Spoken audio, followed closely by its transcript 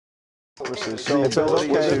services. So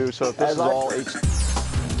if this is all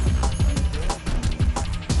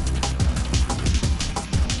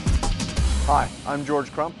Hi, I'm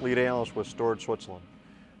George Crump, lead analyst with Storage Switzerland.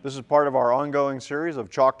 This is part of our ongoing series of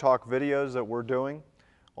Chalk Talk videos that we're doing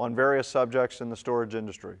on various subjects in the storage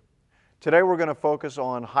industry. Today we're going to focus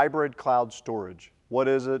on hybrid cloud storage. What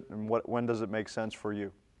is it and when does it make sense for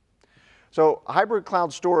you? So hybrid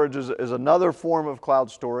cloud storage is another form of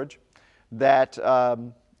cloud storage that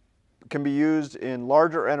can be used in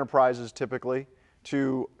larger enterprises typically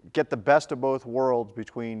to get the best of both worlds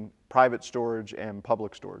between private storage and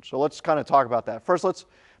public storage. So let's kind of talk about that. First, let's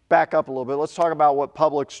back up a little bit. Let's talk about what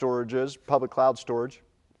public storage is, public cloud storage.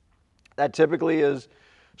 That typically is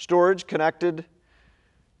storage connected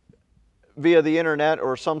via the internet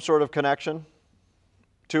or some sort of connection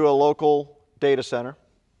to a local data center.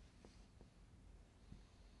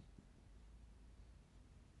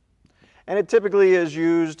 And it typically is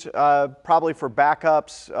used probably for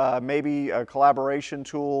backups, maybe a collaboration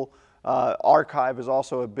tool. Archive is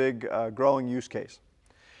also a big growing use case.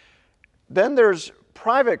 Then there's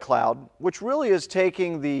private cloud, which really is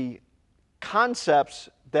taking the concepts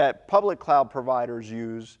that public cloud providers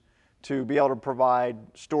use to be able to provide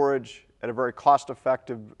storage at a very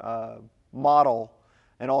cost-effective model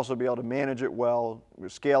and also be able to manage it well,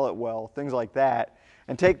 scale it well, things like that,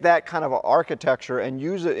 and take that kind of architecture and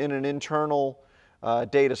use it in an internal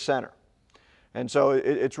data center. And so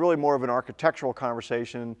it's really more of an architectural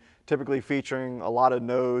conversation, typically featuring a lot of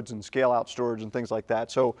nodes and scale-out storage and things like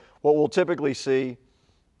that. So what we'll typically see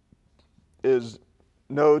is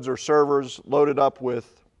nodes or servers loaded up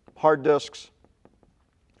with hard disks,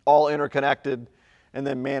 all interconnected, and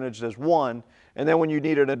then managed as one. And then when you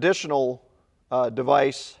need an additional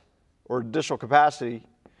device or additional capacity,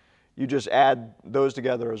 you just add those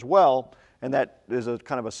together as well, and that is a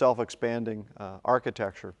kind of a self-expanding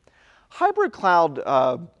architecture. Hybrid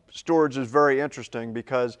cloud storage is very interesting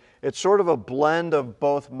because it's sort of a blend of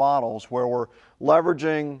both models where we're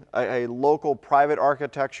leveraging a local private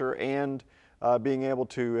architecture and being able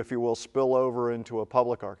to, if you will, spill over into a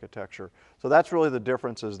public architecture. So that's really the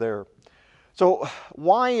differences there. So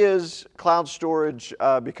why is cloud storage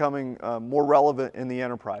becoming more relevant in the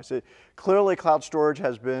enterprise? Clearly, cloud storage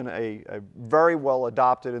has been a very well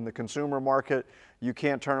adopted in the consumer market. You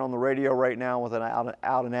can't turn on the radio right now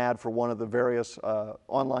without an ad for one of the various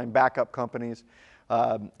online backup companies,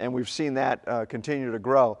 and we've seen that continue to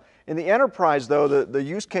grow. In the enterprise, though, the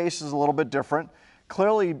use case is a little bit different.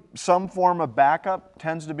 Clearly, some form of backup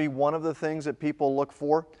tends to be one of the things that people look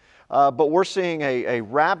for. But we're seeing a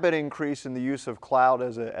rapid increase in the use of cloud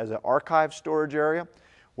as an archive storage area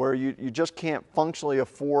where you just can't functionally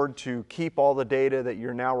afford to keep all the data that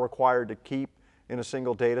you're now required to keep in a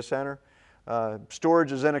single data center.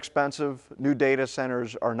 Storage is inexpensive, new data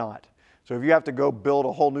centers are not. So if you have to go build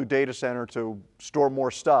a whole new data center to store more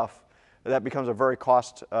stuff, that becomes a very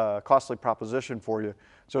costly proposition for you.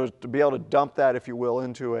 So to be able to dump that, if you will,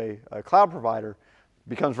 into a cloud provider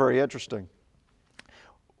becomes very interesting.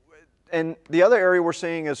 And the other area we're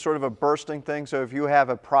seeing is sort of a bursting thing. So if you have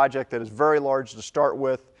a project that is very large to start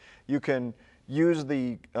with, you can use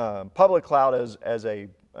the public cloud as a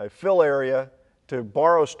fill area to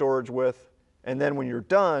borrow storage with, and then when you're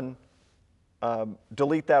done,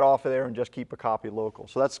 delete that off of there and just keep a copy local.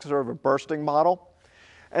 So that's sort of a bursting model.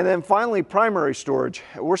 And then finally, primary storage.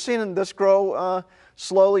 We're seeing this grow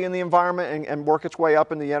slowly in the environment and work its way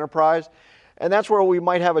up in the enterprise. And that's where we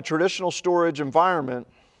might have a traditional storage environment.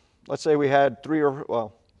 Let's say we had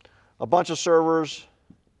a bunch of servers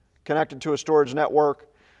connected to a storage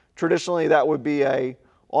network. Traditionally, that would be a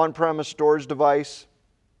on-premise storage device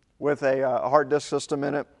with a hard disk system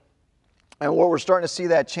in it. And what we're starting to see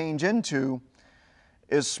that change into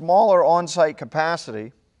is smaller on-site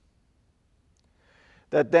capacity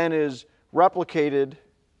that then is replicated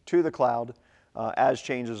to the cloud as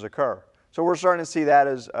changes occur. So we're starting to see that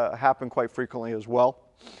happen quite frequently as well.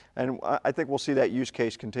 And I think we'll see that use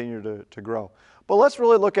case continue to grow. But let's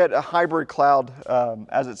really look at a hybrid cloud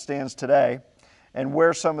as it stands today and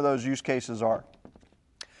where some of those use cases are.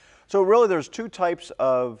 So really there's two types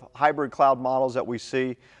of hybrid cloud models that we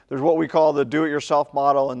see. There's what we call the do-it-yourself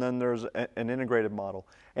model, and then there's an integrated model.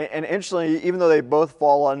 And interestingly, even though they both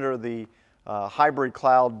fall under the hybrid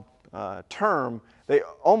cloud term, they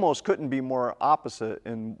almost couldn't be more opposite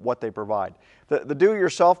in what they provide. The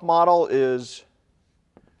do-it-yourself model is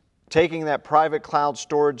taking that private cloud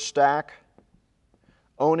storage stack,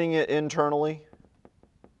 owning it internally,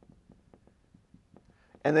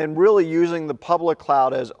 and then really using the public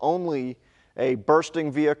cloud as only a bursting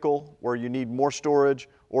vehicle where you need more storage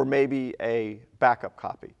or maybe a backup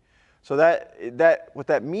copy. So what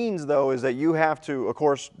that means, though, is that you have to, of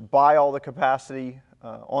course, buy all the capacity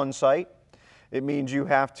on site. It means you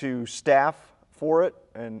have to staff for it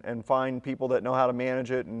and find people that know how to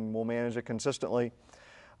manage it and will manage it consistently.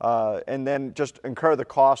 And then just incur the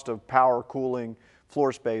cost of power, cooling,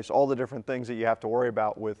 floor space, all the different things that you have to worry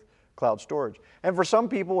about with cloud storage. And for some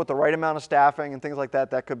people, with the right amount of staffing and things like that,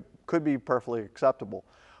 that could be perfectly acceptable.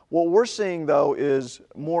 What we're seeing, though, is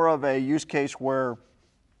more of a use case where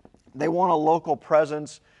they want a local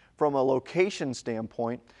presence from a location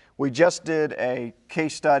standpoint. We just did a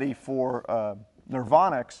case study for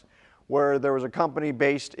Nirvonics, where there was a company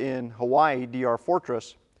based in Hawaii, DR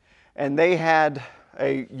Fortress, and they had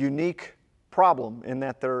a unique problem in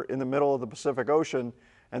that they're in the middle of the Pacific Ocean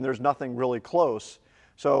and there's nothing really close.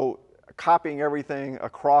 So copying everything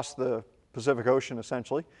across the Pacific Ocean,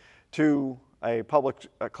 essentially, to a public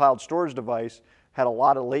cloud storage device had a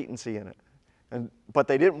lot of latency in it. But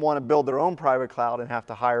they didn't want to build their own private cloud and have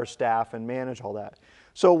to hire staff and manage all that.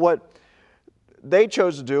 So what they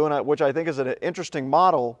chose to do, and which I think is an interesting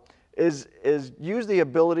model, is use the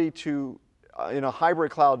ability to, in a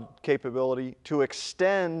hybrid cloud capability, to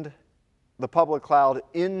extend the public cloud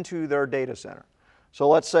into their data center. So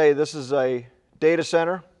let's say this is a data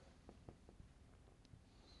center.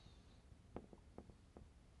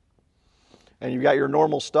 And you've got your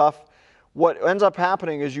normal stuff. What ends up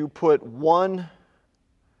happening is you put one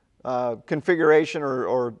configuration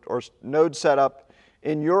or node setup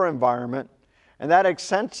in your environment, and that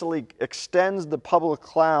essentially extends the public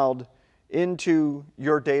cloud into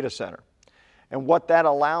your data center. And what that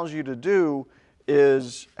allows you to do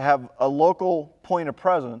is have a local point of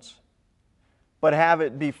presence, but have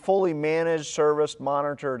it be fully managed, serviced,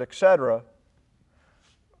 monitored, etc.,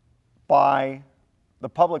 by the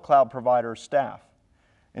public cloud provider's staff,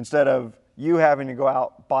 instead of you having to go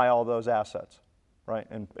out, buy all those assets, right,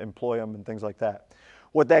 and employ them and things like that.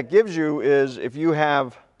 What that gives you is, if you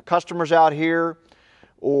have customers out here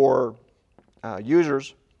or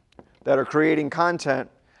users that are creating content,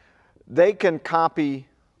 they can copy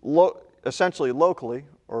essentially locally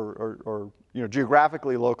or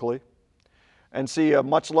geographically locally and see a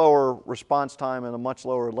much lower response time and a much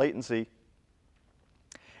lower latency.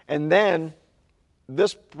 And then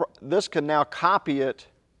this can now copy it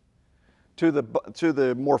to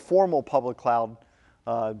the more formal public cloud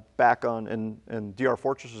back on, in DR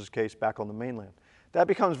Fortress's case, back on the mainland. That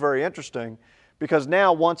becomes very interesting because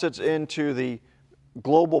now once it's into the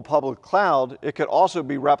global public cloud, it could also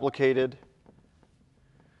be replicated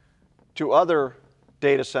to other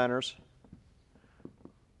data centers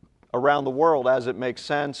around the world as it makes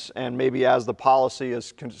sense and maybe as the policy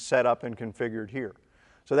is set up and configured here.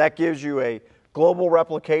 So that gives you a global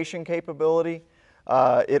replication capability.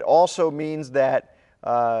 It also means that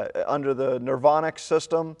under the Nirvonics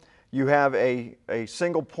system, you have a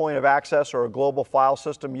single point of access or a global file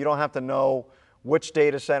system. You don't have to know which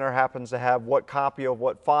data center happens to have what copy of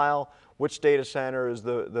what file, which data center is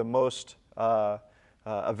the most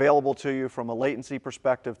available to you from a latency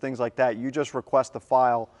perspective, things like that. You just request the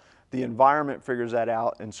file, the environment figures that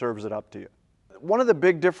out and serves it up to you. One of the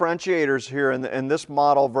big differentiators here in this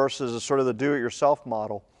model versus sort of the do-it-yourself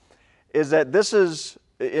model is that this is,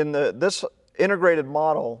 in this integrated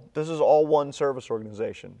model, this is all one service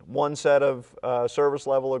organization, one set of service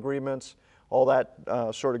level agreements, all that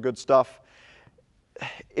sort of good stuff.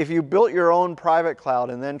 If you built your own private cloud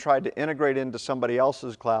and then tried to integrate into somebody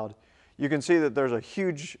else's cloud, you can see that there's a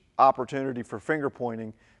huge opportunity for finger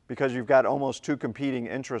pointing because you've got almost two competing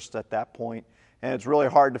interests at that point, and it's really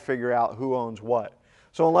hard to figure out who owns what.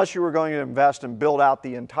 So unless you were going to invest and build out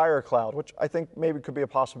the entire cloud, which I think maybe could be a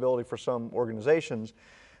possibility for some organizations,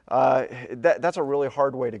 that's a really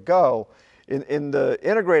hard way to go. In the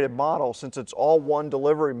integrated model, since it's all one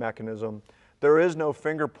delivery mechanism, there is no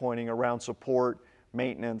finger pointing around support,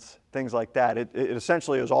 maintenance, things like that. It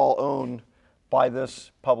essentially is all owned by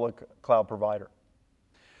this public cloud provider.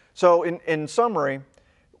 So in summary,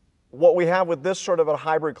 what we have with this sort of a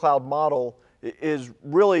hybrid cloud model is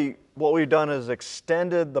really what we've done is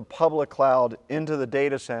extended the public cloud into the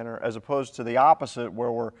data center as opposed to the opposite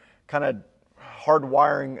where we're kind of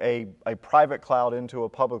hardwiring a private cloud into a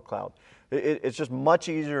public cloud. It's just much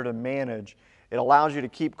easier to manage. It allows you to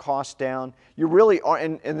keep costs down. You really are,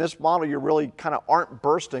 in this model, you really kind of aren't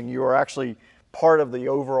bursting. You are actually part of the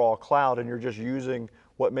overall cloud and you're just using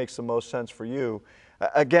what makes the most sense for you.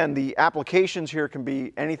 Again, the applications here can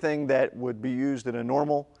be anything that would be used in a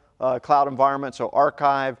normal cloud environment, so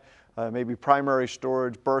archive, maybe primary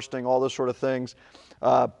storage, bursting, all those sort of things.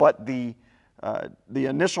 But the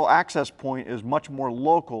initial access point is much more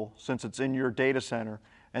local since it's in your data center,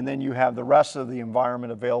 and then you have the rest of the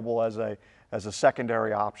environment available as a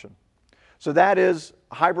secondary option. So that is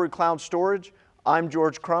hybrid cloud storage. I'm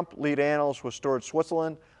George Crump, lead analyst with Storage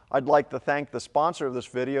Switzerland. I'd like to thank the sponsor of this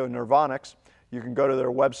video, Nirvonics. You can go to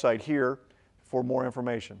their website here for more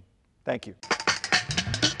information. Thank you.